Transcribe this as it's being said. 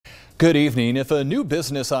Good evening. If a new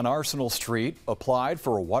business on Arsenal Street applied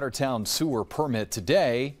for a Watertown sewer permit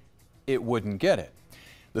today, it wouldn't get it.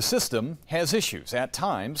 The system has issues, at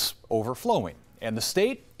times overflowing, and the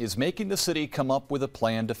state is making the city come up with a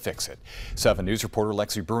plan to fix it. 7 News reporter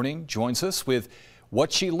Lexi Bruning joins us with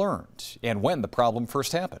what she learned and when the problem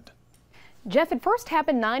first happened. Jeff, it first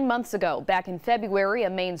happened 9 months ago. Back in February, a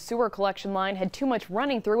main sewer collection line had too much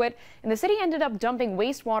running through it, and the city ended up dumping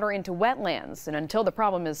wastewater into wetlands. And until the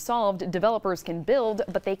problem is solved, developers can build,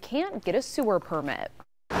 but they can't get a sewer permit.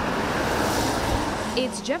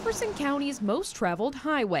 It's Jefferson County's most traveled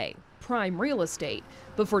highway, prime real estate.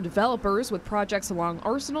 But for developers with projects along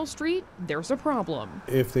Arsenal Street, there's a problem.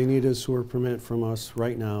 If they need a sewer permit from us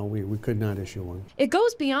right now, we could not issue one. It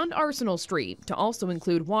goes beyond Arsenal Street to also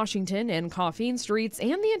include Washington and Coffeen Streets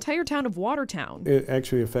and the entire town of Watertown. It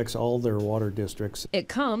actually affects all their water districts. It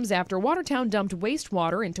comes after Watertown dumped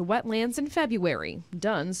wastewater into wetlands in February,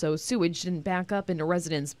 done so sewage didn't back up into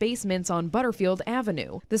residents' basements on Butterfield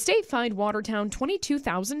Avenue. The state fined Watertown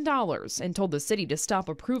 $22,000 and told the city to stop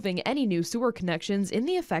approving any new sewer connections in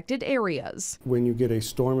the affected areas. When you get a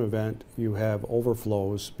storm event, you have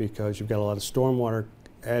overflows because you've got a lot of stormwater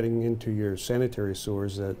adding into your sanitary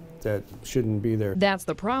sewers that shouldn't be there. That's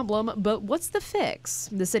the problem, but what's the fix?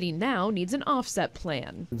 The city now needs an offset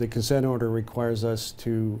plan. The consent order requires us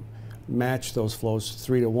to match those flows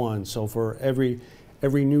 3 to 1. So for every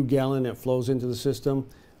new gallon that flows into the system,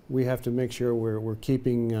 we have to make sure we're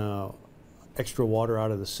keeping extra water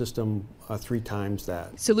out of the system 3 times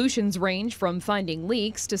that. Solutions range from finding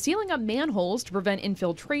leaks to sealing up manholes to prevent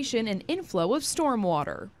infiltration and inflow of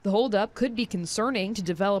stormwater. The holdup could be concerning to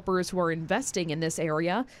developers who are investing in this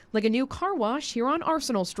area, like a new car wash here on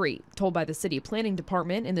Arsenal Street, told by the city planning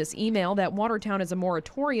department in this email that Watertown has a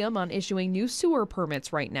moratorium on issuing new sewer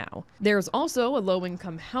permits right now. There's also a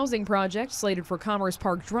low-income housing project slated for Commerce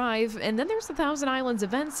Park Drive, and then there's the Thousand Islands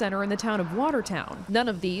Event Center in the town of Watertown. None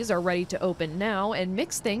of these are ready to open now, and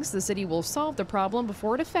Mix thinks the city will solve the problem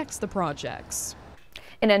before it affects the projects.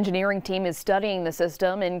 An engineering team is studying the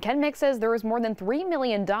system, and Ken Mix says there is more than $3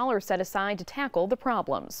 million set aside to tackle the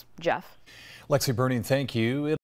problems. Jeff? Lexi Bruning, thank you.